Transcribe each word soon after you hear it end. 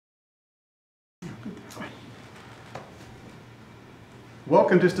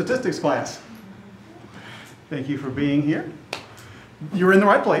Welcome to statistics class. Thank you for being here. You're in the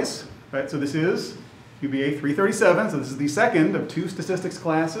right place, right? So this is QBA337, so this is the second of 2 statistics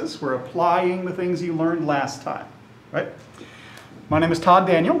classes. We're applying the things you learned last time, right? My name is Todd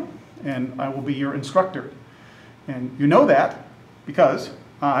Daniel, and I will be your instructor. And you know that because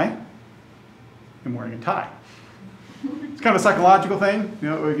I am wearing a tie. It's kind of a psychological thing. You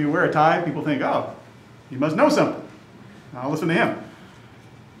know, if you wear a tie, people think, oh, he must know something. I'll listen to him.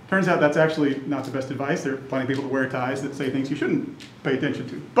 Turns out that's actually not the best advice. There are plenty of people that wear ties that say things you shouldn't pay attention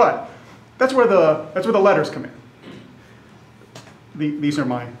to. But that's where the letters come in. These are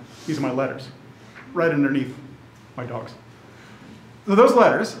my letters, right underneath my dogs. So those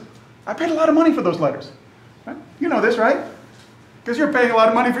letters, I paid a lot of money for those letters. Right? You know this, right? Because you're paying a lot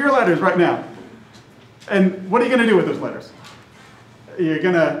of money for your letters right now. And what are you going to do with those letters? You're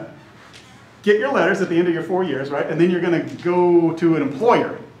going to get your letters at the end of your 4 years, right? And then you're going to go to an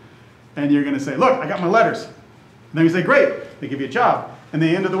employer. And you're going to say, look, I got my letters. And then you say, great. They give you a job. And at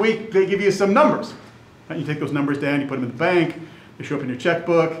the end of the week, they give you some numbers. Right? You take those numbers down, you put them in the bank. They show up in your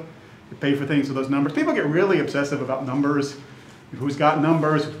checkbook. You pay for things with those numbers. People get really obsessive about numbers. Who's got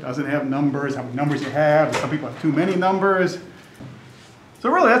numbers? Who doesn't have numbers? How many numbers you have? Some people have too many numbers.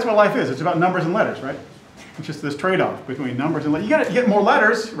 So really, that's what life is. It's about numbers and letters, right? It's just this trade-off between numbers and letters. You get more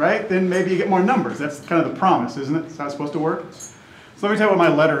letters, right? Then maybe you get more numbers. That's kind of the promise, isn't it? That's how it's supposed to work. So let me tell you what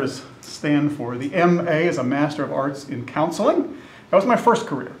my letters stand for. The MA is a Master of Arts in Counseling. That was my first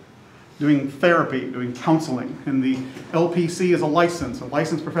career, doing therapy, doing counseling. And the LPC is a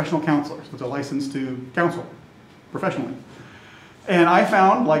licensed professional counselor. So it's a license to counsel professionally. And I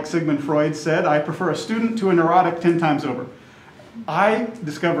found, like Sigmund Freud said, I prefer a student to a neurotic 10 times over. I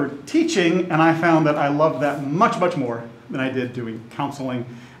discovered teaching, and I found that I loved that much, much more than I did doing counseling.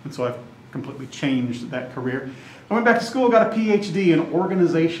 And so I've completely changed that career. I went back to school, got a PhD in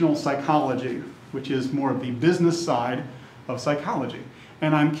organizational psychology, which is more of the business side of psychology.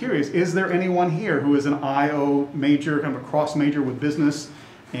 And I'm curious, is there anyone here who is an IO major, kind of a cross major with business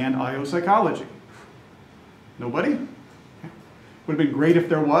and IO psychology? Nobody? Would have been great if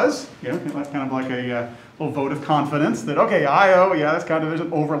there was, you know, kind of like a little vote of confidence that, okay, IO, yeah, that's kind of, there's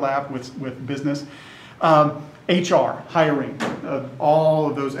an overlap with business. HR, hiring, all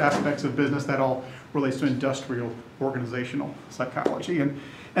of those aspects of business, that all relates to industrial organizational psychology.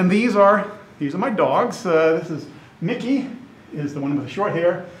 And these are my dogs. This is Mickey, is the one with the short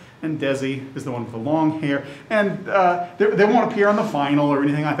hair, and Desi is the one with the long hair. And they won't appear on the final or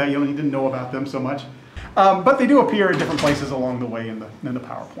anything like that. You don't need to know about them so much. But they do appear in different places along the way in the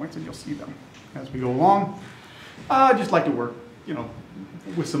PowerPoints, and you'll see them as we go along. I just like to work, you know,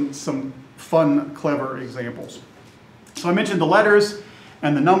 with some fun, clever examples. So I mentioned the letters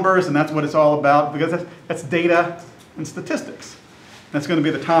and the numbers, and that's what it's all about, because that's data and statistics. That's going to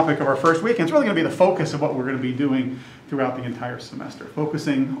be the topic of our first week, and it's really going to be the focus of what we're going to be doing throughout the entire semester,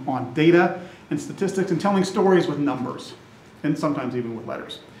 focusing on data and statistics and telling stories with numbers, and sometimes even with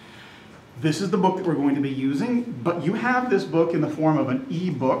letters. This is the book that we're going to be using, but you have this book in the form of an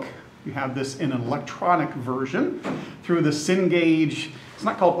e-book. You have this in an electronic version through the Cengage. It's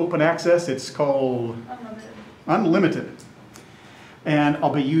not called Open Access, it's called Unlimited. And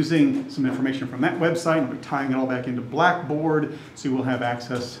I'll be using some information from that website, and I'll be tying it all back into Blackboard, so you will have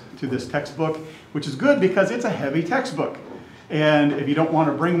access to this textbook, which is good because it's a heavy textbook. And if you don't want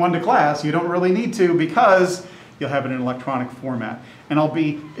to bring one to class, you don't really need to, because you'll have it in electronic format. And I'll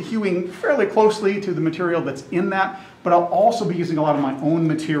be hewing fairly closely to the material that's in that, but I'll also be using a lot of my own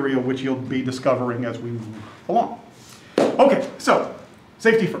material, which you'll be discovering as we move along. Okay, so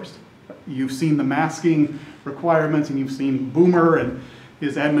safety first. You've seen the masking requirements, and you've seen Boomer and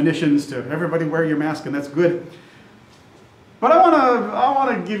his admonitions to everybody wear your mask, and that's good. But I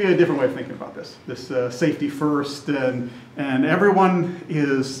want to give you a different way of thinking about this safety first, and everyone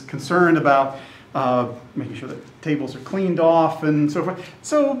is concerned about making sure that tables are cleaned off and so forth.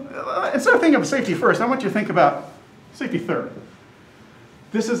 So instead of thinking of safety first, I want you to think about safety third.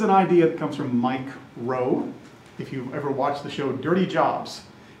 This is an idea that comes from Mike Rowe. If you've ever watched the show Dirty Jobs,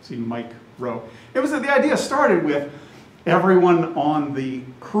 see Mike Rowe. The idea started with everyone on the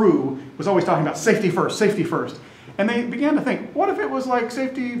crew was always talking about safety first, safety first. And they began to think, what if it was like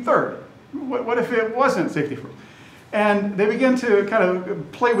safety third? What if it wasn't safety first? And they began to kind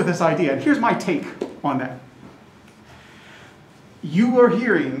of play with this idea. And here's my take on that. You are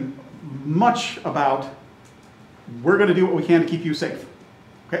hearing much about, we're going to do what we can to keep you safe.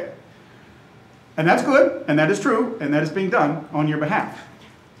 Okay? And that's good, and that is true, and that is being done on your behalf.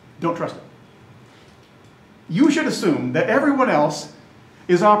 Don't trust it. You should assume that everyone else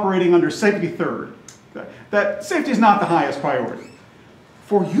is operating under safety third. That safety is not the highest priority.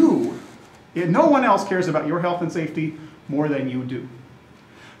 for you. No one else cares about your health and safety more than you do.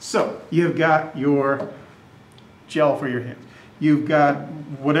 So you've got your gel for your hands. You've got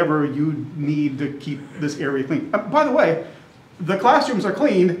whatever you need to keep this area clean. By the way, the classrooms are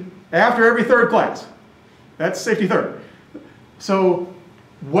cleaned after every third class. That's safety third. So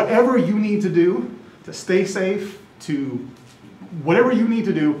whatever you need to do to stay safe, to whatever you need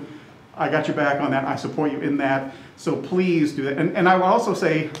to do, I got your back on that. I support you in that. So please do that. And I will also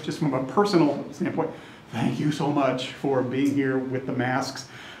say, just from a personal standpoint, thank you so much for being here with the masks.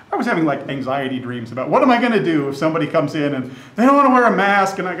 I was having like anxiety dreams about what am I going to do if somebody comes in and they don't want to wear a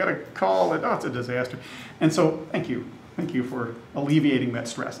mask and I got to call it. Oh, it's a disaster. And so thank you. Thank you for alleviating that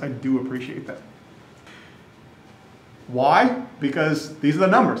stress. I do appreciate that. Why? Because these are the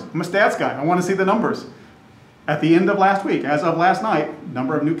numbers. I'm a stats guy. I want to see the numbers. At the end of last week, as of last night,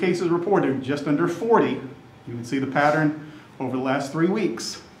 number of new cases reported just under 40. You can see the pattern over the last 3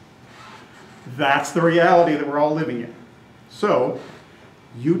 weeks. That's the reality that we're all living in. So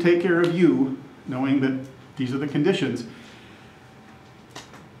you take care of you, knowing that these are the conditions.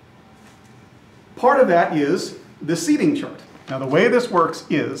 Part of that is the seating chart. Now the way this works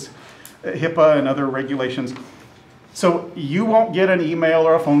is HIPAA and other regulations. So you won't get an email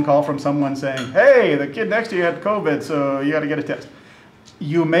or a phone call from someone saying, hey, the kid next to you had COVID, so you got to get a test.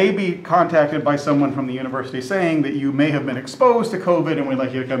 You may be contacted by someone from the university saying that you may have been exposed to COVID and we'd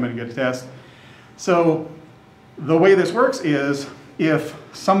like you to come in and get a test. So the way this works is if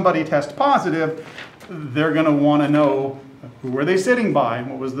somebody tests positive, they're going to want to know who were they sitting by,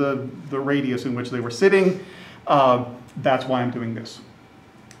 what was the radius in which they were sitting. That's why I'm doing this.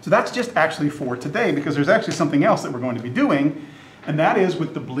 So that's just actually for today, because there's actually something else that we're going to be doing, and that is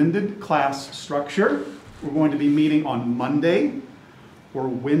with the blended class structure. We're going to be meeting on Monday or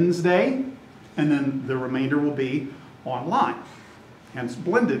Wednesday, and then the remainder will be online, hence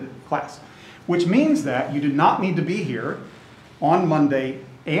blended class, which means that you do not need to be here on Monday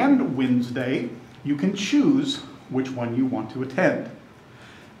and Wednesday. You can choose which one you want to attend.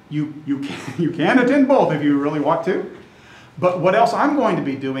 You can attend both if you really want to. But what else I'm going to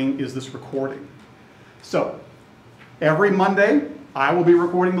be doing is this recording. So every Monday, I will be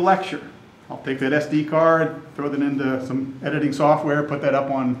recording the lecture. I'll take that SD card, throw that into some editing software, put that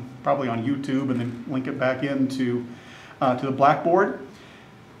up on probably on YouTube, and then link it back into to the Blackboard.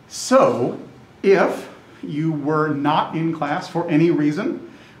 So if you were not in class for any reason,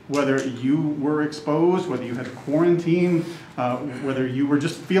 whether you were exposed, whether you had to quarantine, whether you were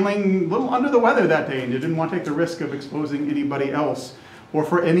just feeling a little under the weather that day and you didn't want to take the risk of exposing anybody else, or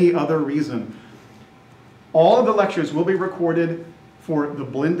for any other reason, all of the lectures will be recorded for the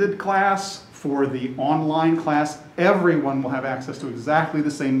blended class, for the online class. Everyone will have access to exactly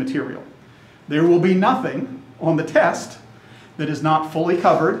the same material. There will be nothing on the test that is not fully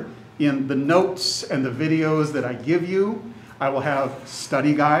covered in the notes and the videos that I give you. I will have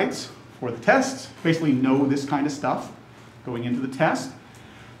study guides for the tests, basically know this kind of stuff going into the test.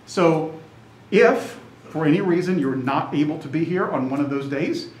 So if, for any reason, you're not able to be here on one of those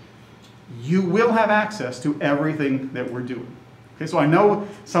days, you will have access to everything that we're doing. Okay, so I know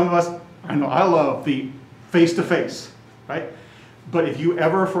some of us, I love the face-to-face, right? But if you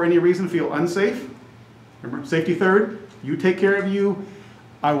ever, for any reason, feel unsafe, remember, safety third, you take care of you.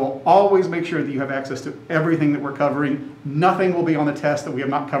 I will always make sure that you have access to everything that we're covering. Nothing will be on the test that we have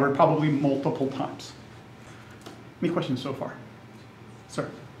not covered, probably multiple times. Any questions so far? Sir?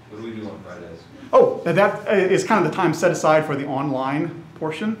 What do we do on Fridays? Oh, that is kind of the time set aside for the online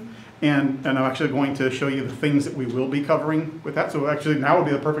portion. And I'm actually going to show you the things that we will be covering with that. So actually now would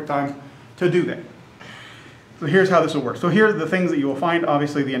be the perfect time to do that. So here's how this will work. So here are the things that you will find.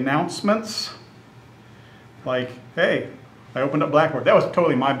 Obviously the announcements, like, hey, I opened up Blackboard. That was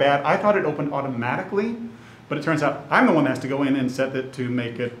totally my bad. I thought it opened automatically, but it turns out I'm the one that has to go in and set it to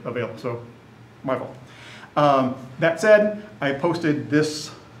make it available. So my fault. That said, I posted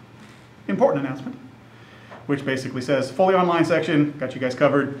this important announcement, which basically says fully online section, got you guys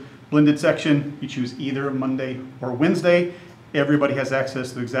covered. Blended section, you choose either Monday or Wednesday. Everybody has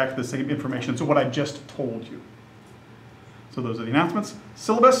access to exactly the same information. So what I just told you. So those are the announcements.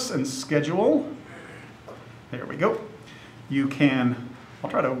 Syllabus and schedule. There we go. You can, I'll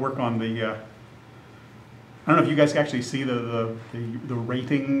try to work on the, I don't know if you guys can actually see the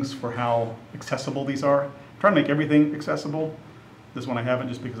ratings for how accessible these are. I'm trying to make everything accessible. This one I haven't,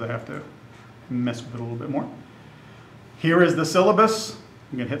 just because I have to mess with it a little bit more. Here is the syllabus.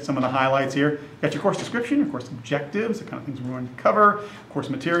 You can hit some of the highlights here. Got your course description, your course objectives, the kind of things we're going to cover. Course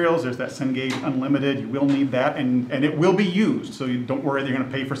materials, there's that Cengage Unlimited. You will need that, and it will be used. So you don't worry that you're going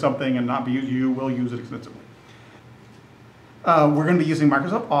to pay for something and not be used. You will use it extensively. We're going to be using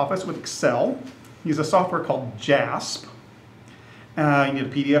Microsoft Office with Excel. Use a software called JASP. You need a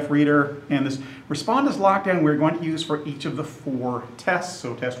PDF reader, and this Respond is Lockdown we're going to use for each of the 4 tests.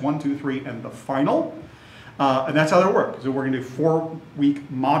 So test 1, 2, 3, and the final. And that's how they work. So we're going to do 4-week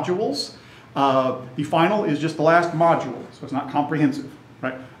modules. The final is just the last module, so it's not comprehensive,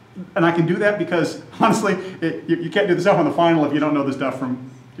 right? And I can do that because, honestly, you can't do the stuff on the final if you don't know the stuff from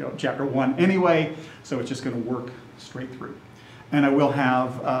chapter 1 anyway, so it's just going to work straight through. And I will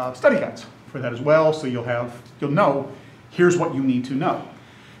have study guides for that as well, so you'll know, here's what you need to know.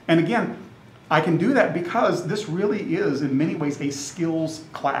 And again, I can do that because this really is, in many ways, a skills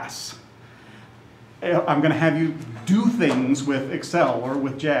class. I'm going to have you do things with Excel or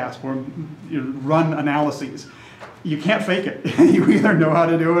with JASP or run analyses. You can't fake it. You either know how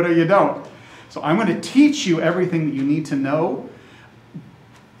to do it or you don't. So I'm going to teach you everything that you need to know,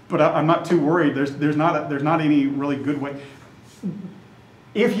 but I'm not too worried. There's not any really good way.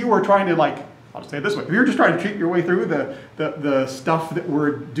 If you were trying to, like, I'll just say it this way, if you're just trying to cheat your way through the stuff that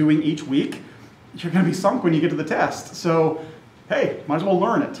we're doing each week, you're going to be sunk when you get to the test. So, hey, might as well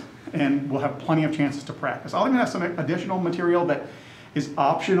learn it, and we'll have plenty of chances to practice. I'll even have some additional material that is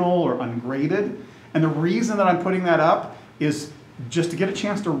optional or ungraded, and the reason that I'm putting that up is just to get a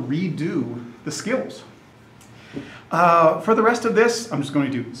chance to redo the skills. For the rest of this, I'm just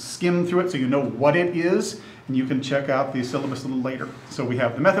going to skim through it so you know what it is, and you can check out the syllabus a little later. So we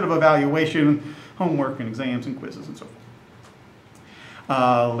have the method of evaluation, homework, and exams, and quizzes, and so forth.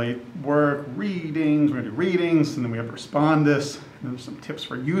 Late work, readings, we're going to do readings, and then we have Respondus, and there's some tips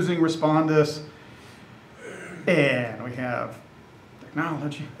for using Respondus, and we have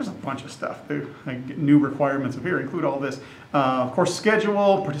technology. There's a bunch of stuff. Like new requirements of here include all this. Course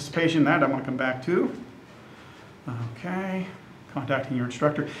schedule, participation, that I want to come back to. Okay, contacting your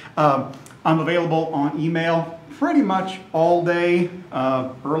instructor. I'm available on email pretty much all day,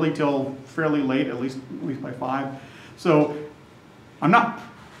 early till fairly late, at least by 5. So I'm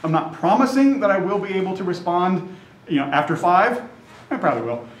not promising that I will be able to respond, after 5. I probably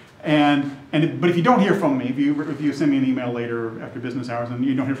will. But if you don't hear from me, if you send me an email later after business hours and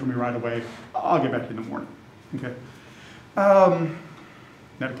you don't hear from me right away, I'll get back to you in the morning. Okay.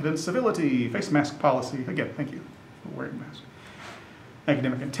 Etiquette and civility, face mask policy. Again, thank you for wearing a mask.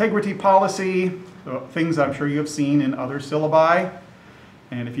 Academic integrity policy, things I'm sure you have seen in other syllabi.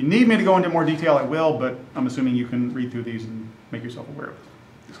 And if you need me to go into more detail, I will, but I'm assuming you can read through these and make yourself aware of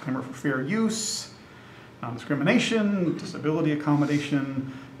it. Disclaimer for fair use, non-discrimination, disability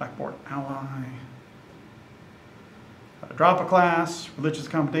accommodation, Blackboard ally, drop a class, religious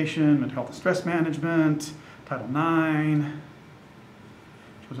accommodation, mental health and stress management, Title IX,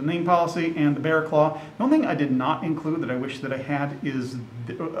 was a name policy, and the bear claw. The only thing I did not include that I wish that I had is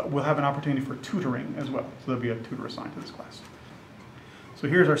we'll have an opportunity for tutoring as well. So there'll be a tutor assigned to this class. So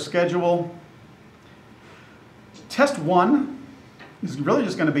here's our schedule. Test 1 is really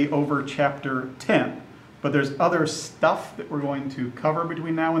just going to be over chapter 10, but there's other stuff that we're going to cover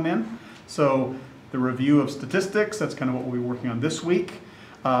between now and then. So the review of statistics, that's kind of what we'll be working on this week.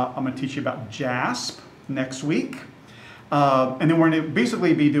 I'm going to teach you about JASP next week. And then we're going to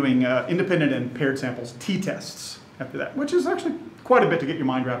basically be doing independent and paired samples t-tests after that, which is actually quite a bit to get your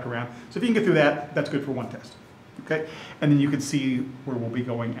mind wrapped around. So if you can get through that, that's good for one test. Okay? And then you can see where we'll be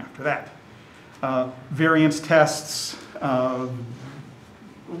going after that. Variance tests, look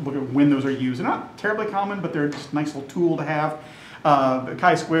at when those are used. They're not terribly common, but they're just a nice little tool to have. The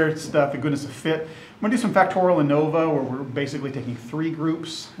chi-squared stuff, the goodness of fit. I'm going to do some factorial ANOVA, where we're basically taking 3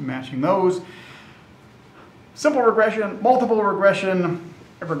 groups and matching those. Simple regression, multiple regression,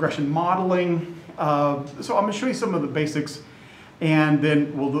 regression modeling. So I'm going to show you some of the basics, and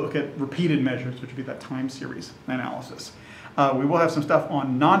then we'll look at repeated measures, which would be that time series analysis. We will have some stuff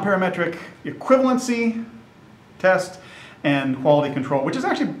on non-parametric equivalency test and quality control, which is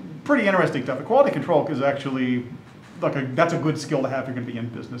actually pretty interesting stuff. The quality control is actually that's a good skill to have if you're going to be in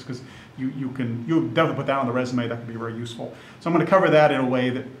business, because you'll definitely put that on the resume. That can be very useful. So I'm going to cover that in a way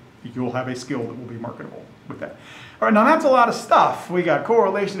that you'll have a skill that will be marketable with that. All right, now that's a lot of stuff. We got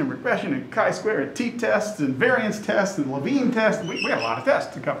correlation and regression and chi-square and t-tests and variance tests and Levine tests. We got a lot of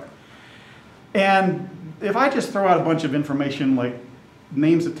tests to cover. And if I just throw out a bunch of information like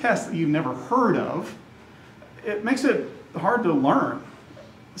names of tests that you've never heard of, it makes it hard to learn.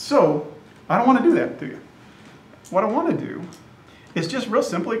 So I don't want to do that to you. What I want to do is just real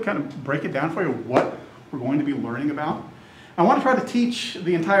simply kind of break it down for you what we're going to be learning about. I want to try to teach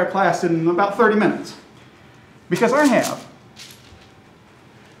the entire class in about 30 minutes. Because I have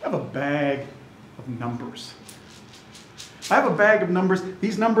a bag of numbers. I have a bag of numbers.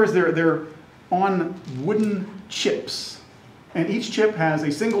 These numbers, they're on wooden chips. and each chip has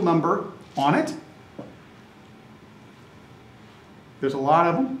a single number on it. There's a lot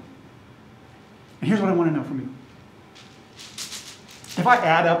of them. And here's what I want to know from you. If I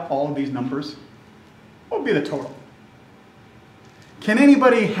add up all of these numbers, what would be the total? Can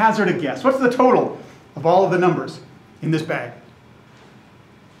anybody hazard a guess? What's the total of all of the numbers in this bag?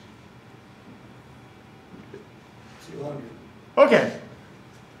 200. Okay.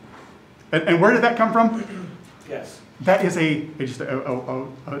 And where did that come from? Guess. That is just a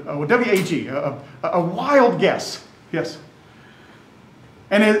WAG, a wild guess. Yes.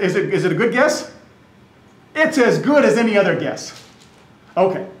 And is it a good guess? It's as good as any other guess.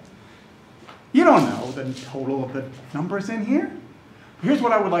 Okay. You don't know the total of the numbers in here. Here's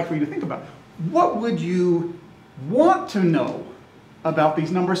what I would like for you to think about. What would you want to know about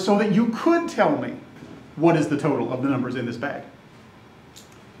these numbers so that you could tell me what is the total of the numbers in this bag?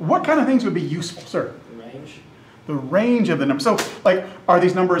 What kind of things would be useful, sir? The range. The range of the numbers. So, like, are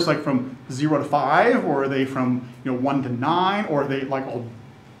these numbers like from 0 to 5, or are they from 1 to 9, or are they like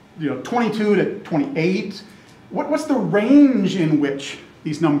 22 to 28? What's the range in which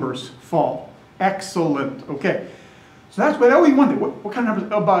these numbers fall? Excellent. Okay. So that's what we wanted. What kind of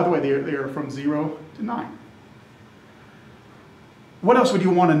numbers? Oh, by the way, they are from 0 to 9. What else would you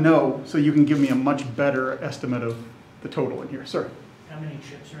want to know so you can give me a much better estimate of the total in here, sir? How many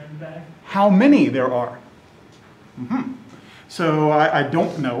chips are in the bag? How many there are. So I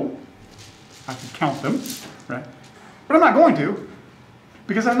don't know. I can count them, right? But I'm not going to,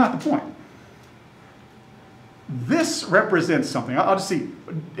 because that's not the point. This represents something. I'll just see.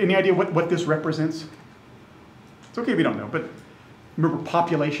 Any idea what this represents? It's okay if you don't know, but remember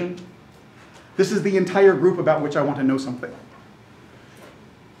population? This is the entire group about which I want to know something.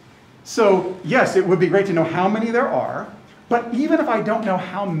 So yes, it would be great to know how many there are, but even if I don't know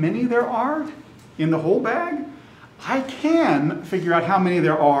how many there are in the whole bag, I can figure out how many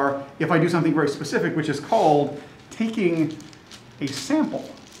there are if I do something very specific, which is called taking a sample.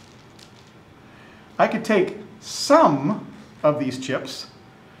 I could take some of these chips,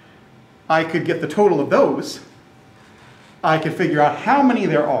 I could get the total of those, I could figure out how many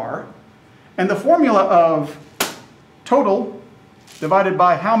there are, and the formula of total divided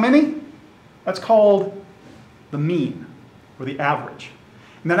by how many, that's called the mean, or the average.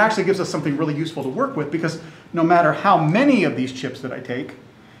 And that actually gives us something really useful to work with, because no matter how many of these chips that I take,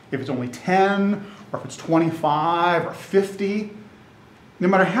 if it's only 10, or if it's 25, or 50, no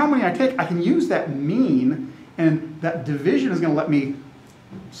matter how many I take, I can use that mean, and that division is going to let me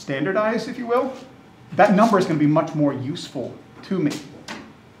standardize, if you will. That number is going to be much more useful to me.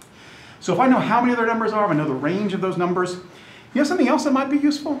 So if I know how many other numbers are, if I know the range of those numbers, you know something else that might be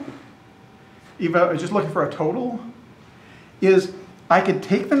useful? If I was just looking for a total, is I could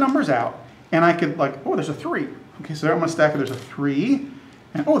take the numbers out, and I could there's a 3. Okay, so I'm going to stack it, there's a 3,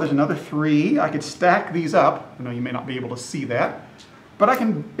 and there's another 3. I could stack these up. I know you may not be able to see that, but I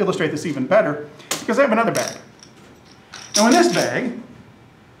can illustrate this even better, because I have another bag. Now in this bag,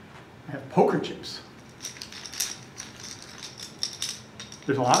 I have poker chips.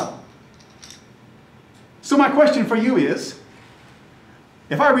 There's a lot of them. So my question for you is,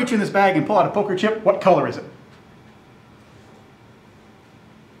 if I reach in this bag and pull out a poker chip, what color is it?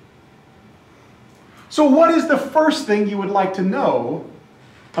 So what is the first thing you would like to know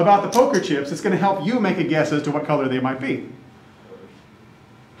about the poker chips that's going to help you make a guess as to what color they might be?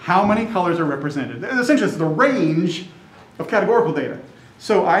 How many colors are represented? Essentially, it's the range of categorical data.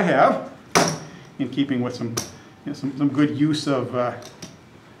 So I have, in keeping with some good use of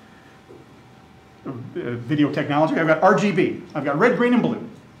video technology, I've got RGB. I've got red, green, and blue.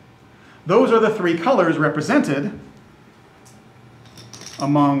 Those are the 3 colors represented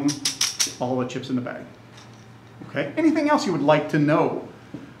among all the chips in the bag. Okay? Anything else you would like to know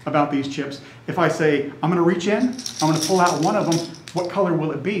about these chips? If I say, I'm going to reach in, I'm going to pull out one of them, what color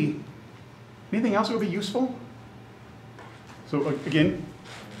will it be? Anything else that would be useful? So again,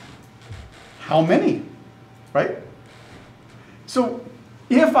 how many, right? So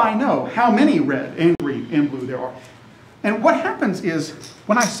if I know how many red and green and blue there are, and what happens is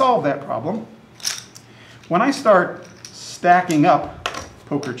when I solve that problem, when I start stacking up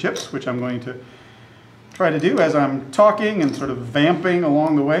poker chips, which I'm going to try to do as I'm talking and sort of vamping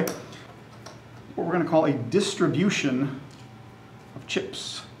along the way, what we're going to call a distribution of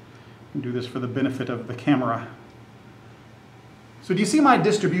chips. I'll do this for the benefit of the camera. So do you see my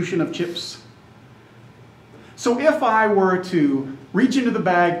distribution of chips? So if I were to reach into the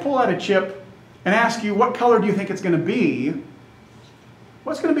bag, pull out a chip, and ask you what color do you think it's going to be,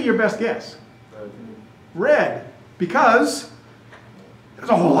 what's going to be your best guess? Red. Red, because there's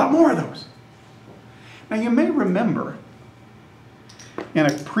a whole lot more of those. Now you may remember in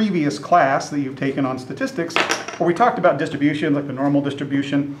a previous class that you've taken on statistics, where we talked about distribution, like the normal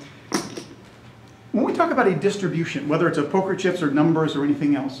distribution. When we talk about a distribution, whether it's of poker chips or numbers or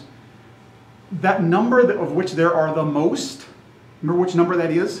anything else, that number of which there are the most, remember which number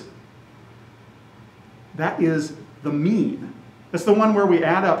that is? That is the mean. That's the one where we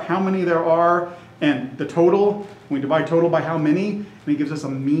add up how many there are and the total. We divide total by how many, and it gives us a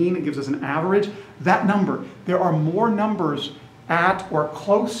mean, it gives us an average. That number, there are more numbers at or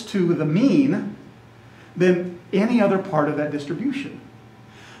close to the mean than any other part of that distribution.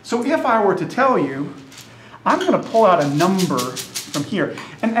 So if I were to tell you, I'm going to pull out a number from here,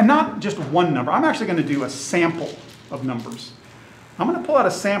 and not just one number. I'm actually going to do a sample of numbers. I'm going to pull out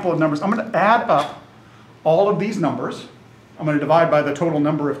a sample of numbers. I'm going to add up all of these numbers. I'm going to divide by the total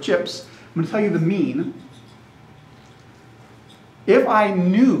number of chips. I'm going to tell you the mean. If I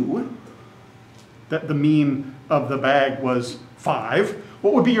knew that the mean of the bag was 5,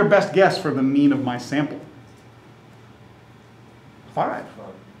 what would be your best guess for the mean of my sample? 5.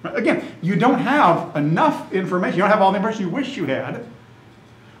 Again, you don't have enough information. You don't have all the information you wish you had.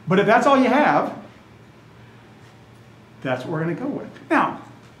 But if that's all you have, that's what we're going to go with. Now,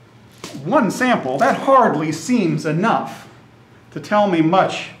 one sample, that hardly seems enough to tell me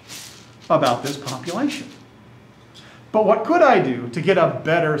much about this population. But what could I do to get a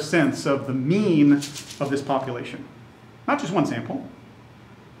better sense of the mean of this population? Not just one sample.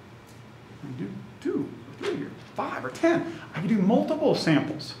 I can do 2 or 3 or 5 or 10. I can do multiple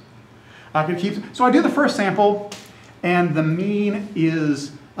samples. I could keep, so I do the first sample, and the mean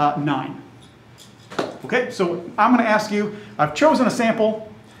is 9. Okay, so I'm going to ask you, I've chosen a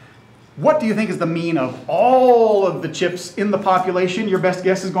sample. What do you think is the mean of all of the chips in the population? Your best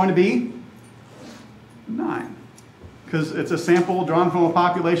guess is going to be 9. Because it's a sample drawn from a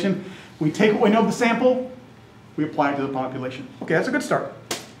population. We take what we know of the sample, we apply it to the population. Okay, that's a good start.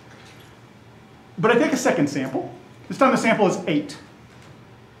 But I take a second sample. This time the sample is 8.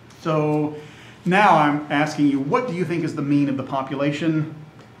 So now I'm asking you, what do you think is the mean of the population?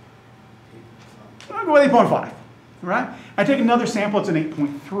 I'll go with 8.5, right? I take another sample, it's an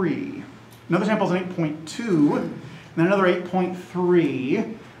 8.3. Another sample is an 8.2, and then another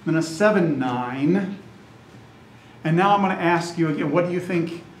 8.3, then a 7.9. And now I'm going to ask you again, what do you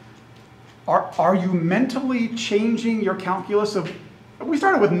think? Are you mentally changing your calculus of, we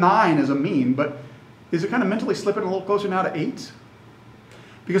started with 9 as a mean, but is it kind of mentally slipping a little closer now to 8?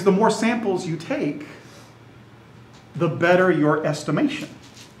 Because the more samples you take, the better your estimation.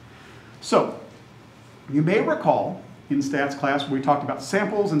 So, you may recall in stats class where we talked about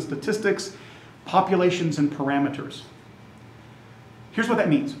samples and statistics, populations and parameters. Here's what that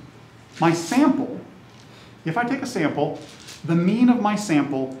means. My sample, if I take a sample, the mean of my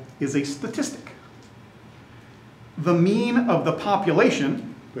sample is a statistic. The mean of the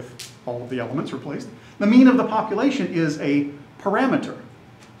population, with all of the elements replaced, the mean of the population is a parameter.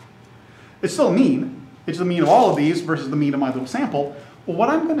 It's still a mean. It's the mean of all of these versus the mean of my little sample. Well, what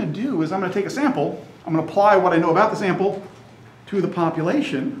I'm going to do is I'm going to take a sample, I'm going to apply what I know about the sample to the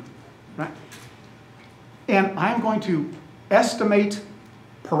population, right? And I'm going to estimate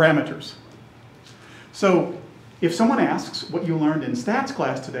parameters. So if someone asks what you learned in stats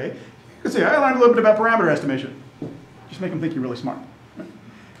class today, you can say, I learned a little bit about parameter estimation. Just make them think you're really smart. Right?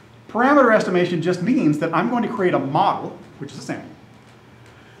 Parameter estimation just means that I'm going to create a model, which is a sample.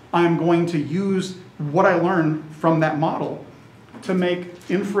 I'm going to use what I learned from that model to make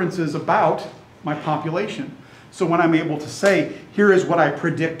inferences about my population. So when I'm able to say, here is what I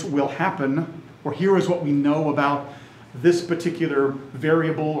predict will happen, or here is what we know about this particular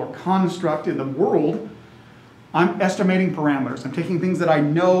variable or construct in the world, I'm estimating parameters. I'm taking things that I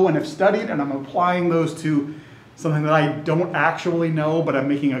know and have studied, and I'm applying those to something that I don't actually know, but I'm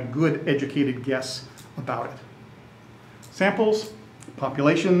making a good educated guess about it. Samples,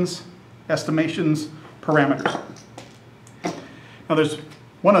 populations, estimations, parameters. Now there's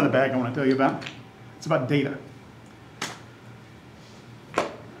one other bag I want to tell you about. It's about data.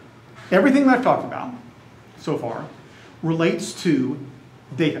 Everything that I've talked about so far relates to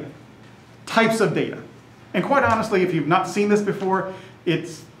data, types of data. And quite honestly, if you've not seen this before,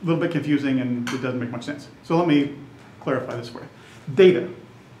 it's a little bit confusing and it doesn't make much sense. So let me clarify this for you. Data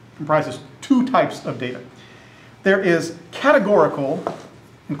comprises 2 types of data. There is categorical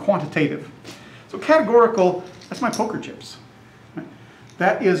and quantitative. So categorical, that's my poker chips. Right?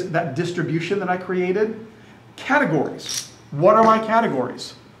 That is that distribution that I created. Categories. What are my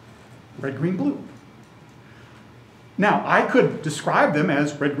categories? Red, green, blue. Now, I could describe them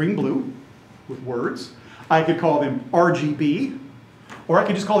as red, green, blue with words. I could call them RGB, or I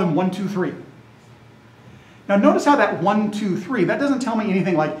could just call them 1, 2, 3. Now notice how that 1, 2, 3, that doesn't tell me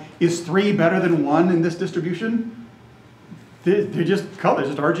anything like, is 3 better than 1 in this distribution? They're just colors,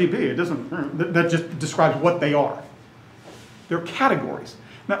 just RGB. It doesn't, that just describes what they are. They're categories.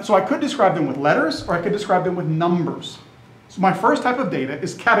 Now, so I could describe them with letters, or I could describe them with numbers. So my first type of data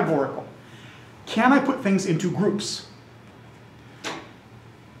is categorical. Can I put things into groups?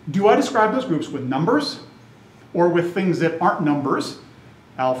 Do I describe those groups with numbers, or with things that aren't numbers,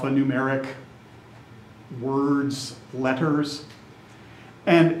 alphanumeric, words, letters?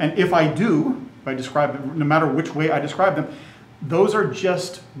 And if I do, if I describe them, no matter which way I describe them, those are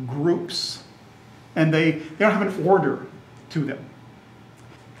just groups. And they don't have an order to them.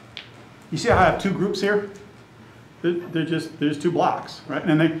 You see how I have 2 groups here? They're just 2 blocks, right?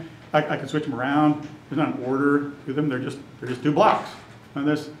 And I can switch them around. There's not an order to them. They're just 2 blocks. And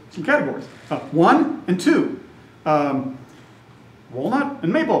there's some categories. 1 and 2. Walnut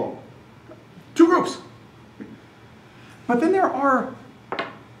and maple. 2 groups. But then there are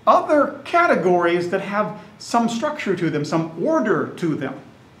other categories that have some structure to them, some order to them.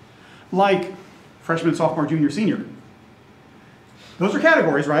 Like freshman, sophomore, junior, senior. Those are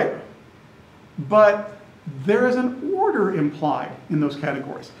categories, right? But there is an order implied in those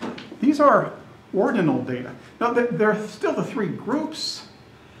categories. These are ordinal data. Now, they're still the 3 groups,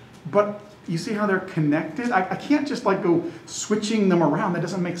 but you see how they're connected? I can't just like go switching them around. That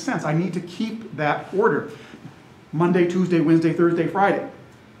doesn't make sense. I need to keep that order. Monday, Tuesday, Wednesday, Thursday, Friday.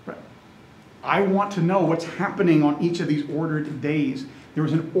 Right. I want to know what's happening on each of these ordered days. There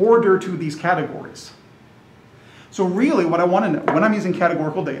is an order to these categories. So really what I want to know when I'm using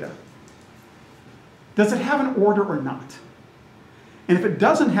categorical data, does it have an order or not? And if it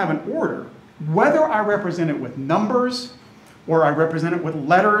doesn't have an order, whether I represent it with numbers or I represent it with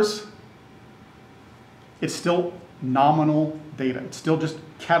letters, it's still nominal data. It's still just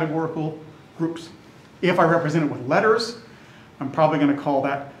categorical groups. If I represent it with letters, I'm probably going to call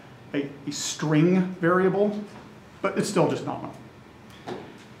that a string variable, but it's still just nominal.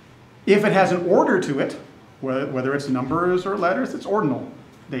 If it has an order to it, whether it's numbers or letters, it's ordinal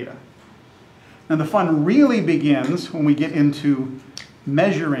data. And the fun really begins when we get into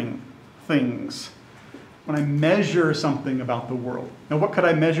measuring things. When I measure something about the world. Now what could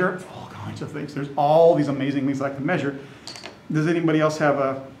I measure? All kinds of things. There's all these amazing things I can measure. Does anybody else have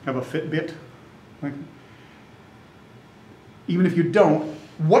a Fitbit? Even if you don't,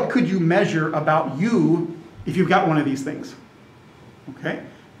 what could you measure about you if you've got one of these things? Okay,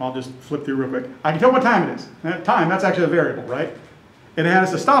 I'll just flip through real quick. I can tell what time it is. Time, that's actually a variable, right? It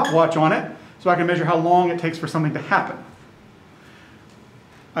has a stopwatch on it, so I can measure how long it takes for something to happen.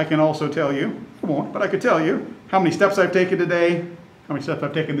 I can also tell you, I won't, but I could tell you how many steps I've taken today, how many steps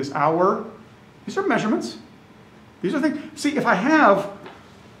I've taken this hour. These are measurements. These are things. See, if I have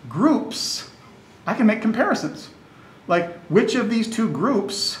groups, I can make comparisons. Like, which of these 2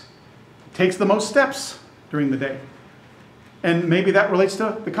 groups takes the most steps during the day? And maybe that relates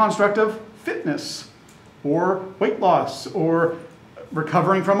to the construct of fitness, or weight loss, or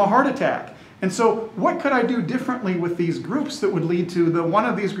recovering from a heart attack. And so what could I do differently with these groups that would lead to the one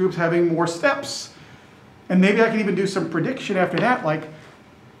of these groups having more steps? And maybe I can even do some prediction after that, like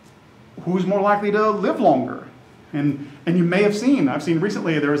who's more likely to live longer? And you may have seen, I've seen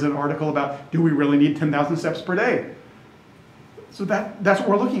recently, there was an article about, do we really need 10,000 steps per day? So that's what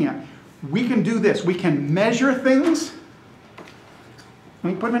we're looking at. We can do this. We can measure things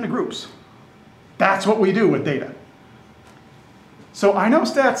and we put them into groups. That's what we do with data. So I know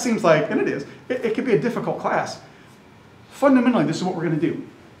stats seems like, and it is, it could be a difficult class. Fundamentally, this is what we're going to do.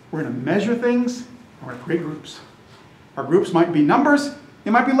 We're going to measure things, and we're going to create groups. Our groups might be numbers,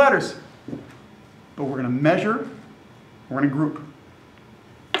 it might be letters. But we're going to measure, we're going to group.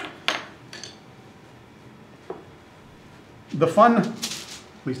 The fun, at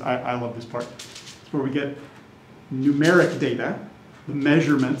least I love this part, it's where we get numeric data, the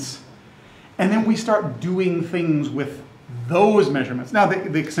measurements, and then we start doing things with those measurements. Now,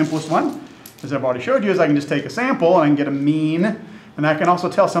 the simplest one, as I've already showed you, is I can just take a sample and I can get a mean, and I can also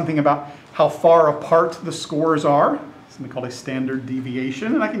tell something about how far apart the scores are, something called a standard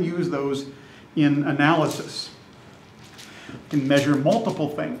deviation, and I can use those in analysis. I can measure multiple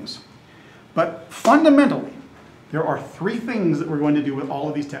things. But fundamentally, there are 3 things that we're going to do with all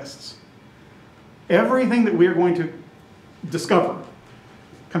of these tests. Everything that we are going to discover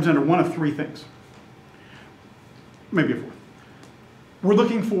comes under one of 3 things. Maybe a 4th. We're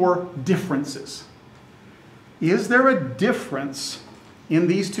looking for differences. Is there a difference in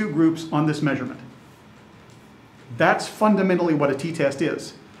these 2 groups on this measurement? That's fundamentally what a t-test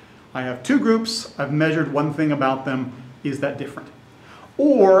is. I have 2 groups, I've measured one thing about them, is that different?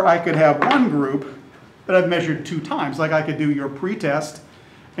 Or I could have one group that I've measured 2 times. Like I could do your pre-test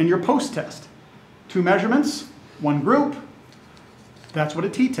and your post-test. 2 measurements, 1 group. That's what a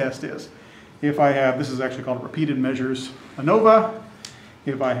t-test is. If I have, this is actually called repeated measures ANOVA.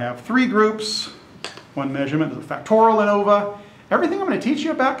 If I have 3 groups, 1 measurement is a factorial ANOVA. Everything I'm going to teach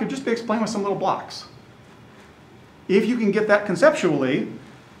you about could just be explained with some little blocks. If you can get that conceptually,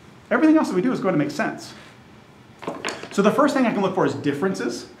 everything else that we do is going to make sense. So the first thing I can look for is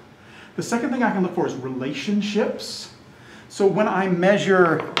differences. The second thing I can look for is relationships. So when I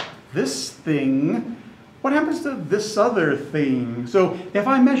measure this thing, what happens to this other thing? So if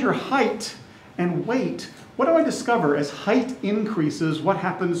I measure height and weight, what do I discover? As height increases, what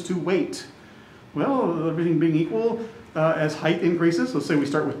happens to weight? Well, everything being equal, as height increases, let's say we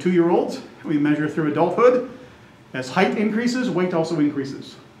start with 2-year-olds, we measure through adulthood. As height increases, weight also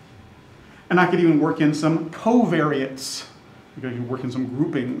increases. And I could even work in some covariates. You can work in some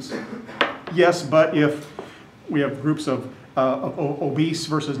groupings. Yes, but if we have groups of obese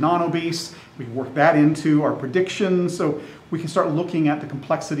versus non-obese, we can work that into our predictions. So we can start looking at the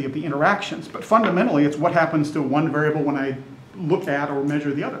complexity of the interactions. But fundamentally, it's what happens to one variable when I look at or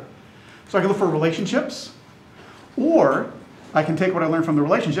measure the other. So I can look for relationships, or I can take what I learned from the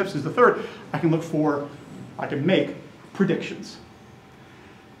relationships is the third. I can make predictions.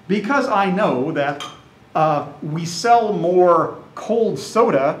 Because I know that we sell more cold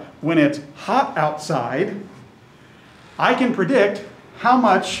soda when it's hot outside, I can predict how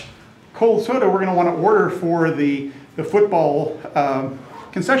much cold soda we're going to want to order for the football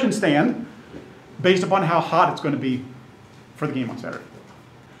concession stand based upon how hot it's going to be for the game on Saturday.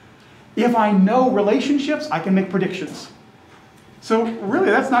 If I know relationships, I can make predictions. So really,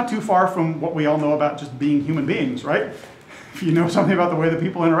 that's not too far from what we all know about just being human beings, right? If you know something about the way that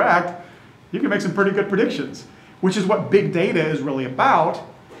people interact, you can make some pretty good predictions, which is what big data is really about.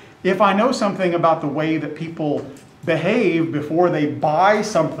 If I know something about the way that people behave before they buy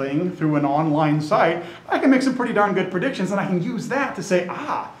something through an online site, I can make some pretty darn good predictions, and I can use that to say,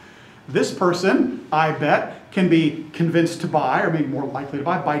 this person, I bet, can be convinced to buy, or maybe more likely to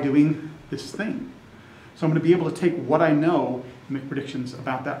buy, by doing this thing. So I'm going to be able to take what I know and make predictions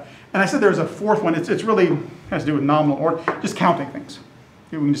about that. And I said there's a fourth one. It's really has to do with nominal order, just counting things.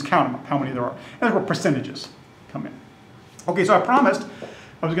 We can just count them up, how many there are. And that's where percentages come in. Okay, so I promised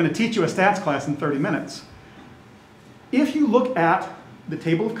I was going to teach you a stats class in 30 minutes. If you look at the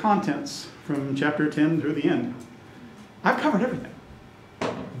table of contents from chapter 10 through the end, I've covered everything.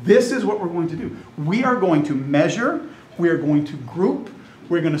 This is what we're going to do. We are going to measure, we are going to group,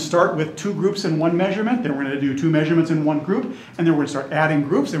 we're going to start with 2 groups in 1 measurement, then we're going to do 2 measurements in 1 group, and then we're going to start adding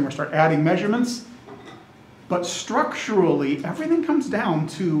groups, then we're going to start adding measurements. But structurally, everything comes down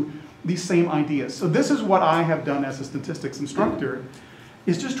to these same ideas. So this is what I have done as a statistics instructor,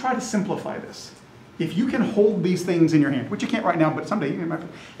 is just try to simplify this. If you can hold these things in your hand, which you can't right now, but someday you can.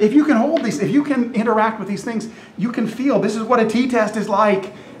 If you can hold these, if you can interact with these things, you can feel this is what a t-test is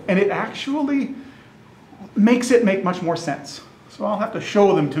like, and it actually makes it make much more sense. So I'll have to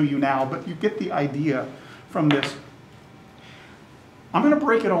show them to you now, but you get the idea from this. I'm going to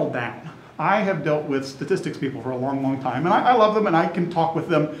break it all down. I have dealt with statistics people for a long, long time, and I love them, and I can talk with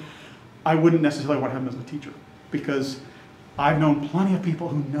them. I wouldn't necessarily want to have them as a teacher, because I've known plenty of people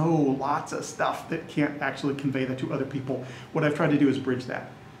who know lots of stuff that can't actually convey that to other people. What I've tried to do is bridge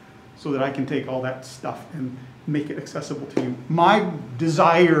that so that I can take all that stuff and make it accessible to you. My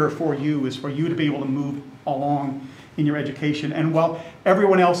desire for you is for you to be able to move along in your education. And while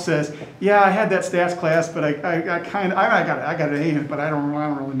everyone else says, yeah, I had that stats class, but I got an A in it, but I don't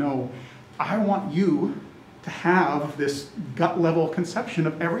really know. I want you to have this gut level conception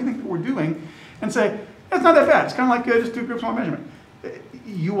of everything that we're doing and say, it's not that bad. It's kind of like just 2 groups, 1 measurement.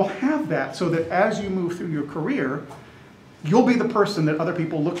 You will have that so that as you move through your career, you'll be the person that other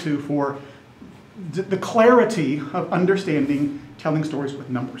people look to for the clarity of understanding telling stories with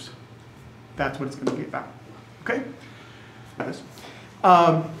numbers. That's what it's going to be about. Okay?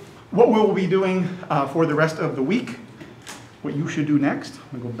 What we will be doing for the rest of the week, what you should do next,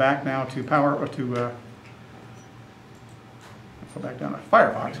 I'm going to go back now to go back down to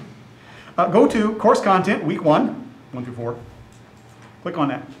Firefox. Go to course content, week 1 through 4. Click on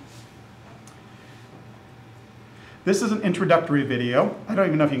that. This is an introductory video. I don't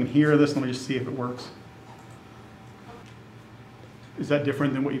even know if you can hear this. Let me just see if it works. Is that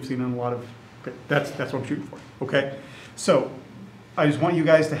different than what you've seen in a lot of? Okay, that's what I'm shooting for. Okay, so I just want you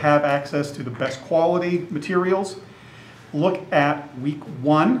guys to have access to the best quality materials. Look at week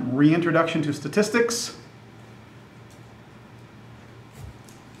 1, reintroduction to statistics.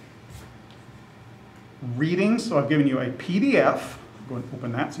 Readings, so I've given you a PDF. Go and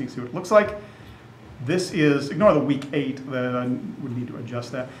open that so you can see what it looks like. This is, ignore the week 8, that I would need to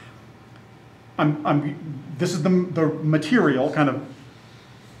adjust that. This is the material kind of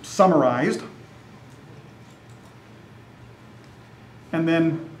summarized. And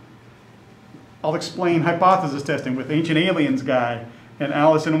then I'll explain hypothesis testing with Ancient Aliens guy and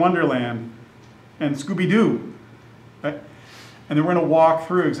Alice in Wonderland and Scooby-Doo. Right? And then we're going to walk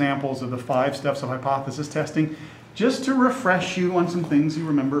through examples of the 5 steps of hypothesis testing just to refresh you on some things you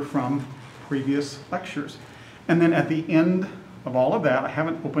remember from previous lectures. And then at the end of all of that, I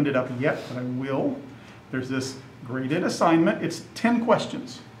haven't opened it up yet, but I will. There's this graded assignment. It's 10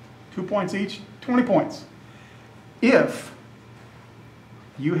 questions, 2 points each, 20 points. If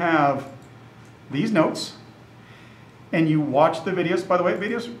you have these notes and you watch the videos, by the way,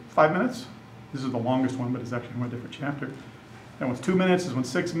 videos 5 minutes. This is the longest one, but it's actually from a different chapter. That one's 2 minutes, this one's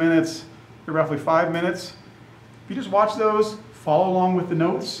 6 minutes, they're roughly 5 minutes. If you just watch those, follow along with the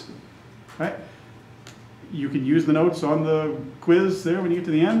notes, right? You can use the notes on the quiz there when you get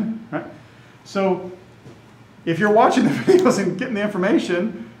to the end, right? So if you're watching the videos and getting the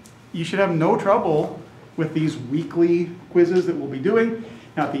information, you should have no trouble with these weekly quizzes that we'll be doing.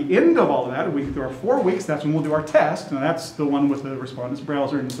 Now at the end of all of that, we get through our 4 weeks, that's when we'll do our test, and that's the one with the respondents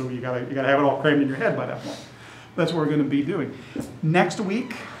browser, and so you gotta have it all crammed in your head by that point. That's what we're gonna be doing. Next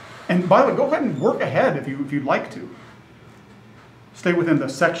week, and by the way, go ahead and work ahead if you'd like to. Stay within the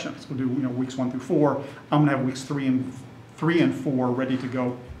sections. We'll do weeks 1 through 4. I'm gonna have weeks 3 and 4 ready to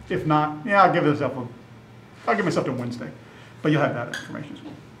go. If not, yeah, I'll give myself to Wednesday, but you'll have that information as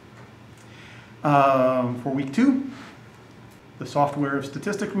well. For week 2, the software of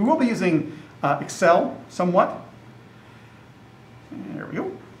statistics. We will be using Excel somewhat. There we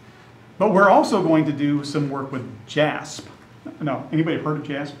go. But we're also going to do some work with JASP. No, anybody heard of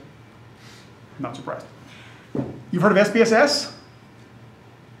JASP? Not surprised. You've heard of SPSS?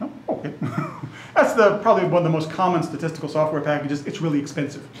 No? Okay. That's probably one of the most common statistical software packages. It's really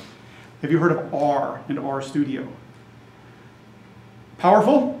expensive. Have you heard of R and R Studio?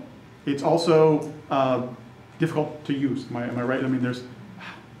 Powerful. It's also difficult to use. Am I right? I mean,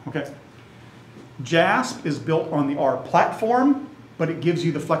 okay. JASP is built on the R platform, but it gives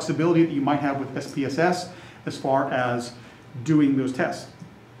you the flexibility that you might have with SPSS as far as doing those tests.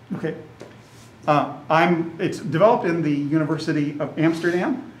 Okay. It's developed in the University of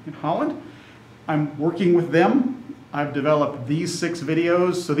Amsterdam in Holland. I'm working with them. I've developed these 6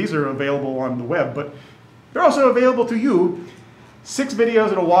 videos, so these are available on the web, but they're also available to you. 6 videos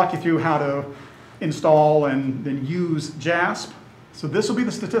that'll walk you through how to install and then use JASP. So this will be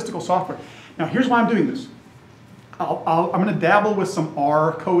the statistical software. Now here's why I'm doing this. I'm going to dabble with some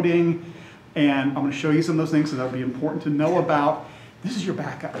R coding, and I'm going to show you some of those things, so that'll be important to know about. This is your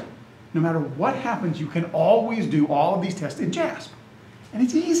backup. No matter what happens, you can always do all of these tests in JASP. And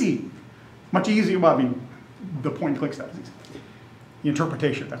it's easy. Much easier, well, I mean, the point and click stuff is easy. The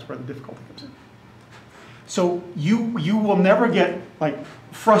interpretation, that's where the difficulty comes in. So you will never get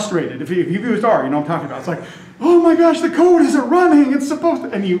frustrated if you use R. You know what I'm talking about. It's like, oh my gosh, the code isn't running. It's supposed to,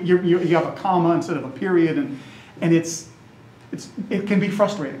 and you have a comma instead of a period, and it can be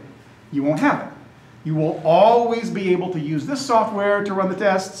frustrating. You won't have it. You will always be able to use this software to run the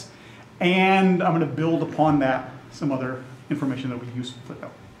tests, and I'm going to build upon that some other information that we use for that.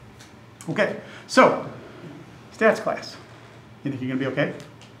 Okay, so stats class. You think you're going to be okay?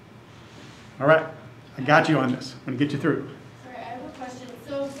 All right. I got you on this. I'm going to get you through. Sorry, I have a question.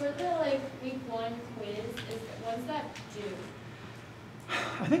 So for the week 1 quiz, when's that due?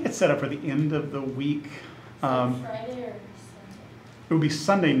 I think it's set up for the end of the week. Friday or Sunday? It would be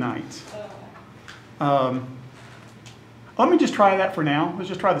Sunday night. Oh, okay. Let me just try that for now. Let's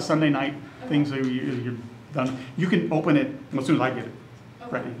just try the Sunday night thing so you're done. You can open it as soon as I get it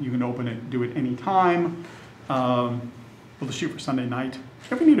ready. You can open it, do it any time. We'll just shoot for Sunday night.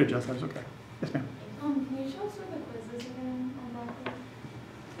 If we need to adjust that, it's okay. Yes, ma'am. Can you show us where the quiz is again on that?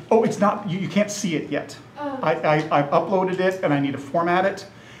 Oh, it's not, you can't see it yet. Oh. I've uploaded it and I need to format it,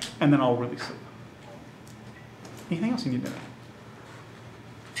 and then I'll release it. Anything else you need to know?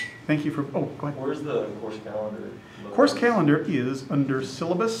 Thank you for, oh, go ahead. Where's the course calendar? Course calendar is under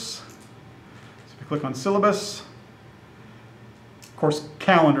syllabus. So if you click on syllabus, course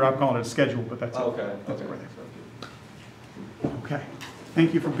calendar, I'm calling it a schedule, but that's it. Okay. That's it right there. Okay.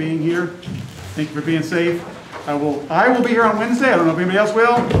 Thank you for being here. Thank you for being safe. I will be here on Wednesday. I don't know if anybody else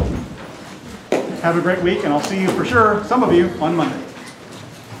will. Have a great week, and I'll see you for sure, some of you, on Monday.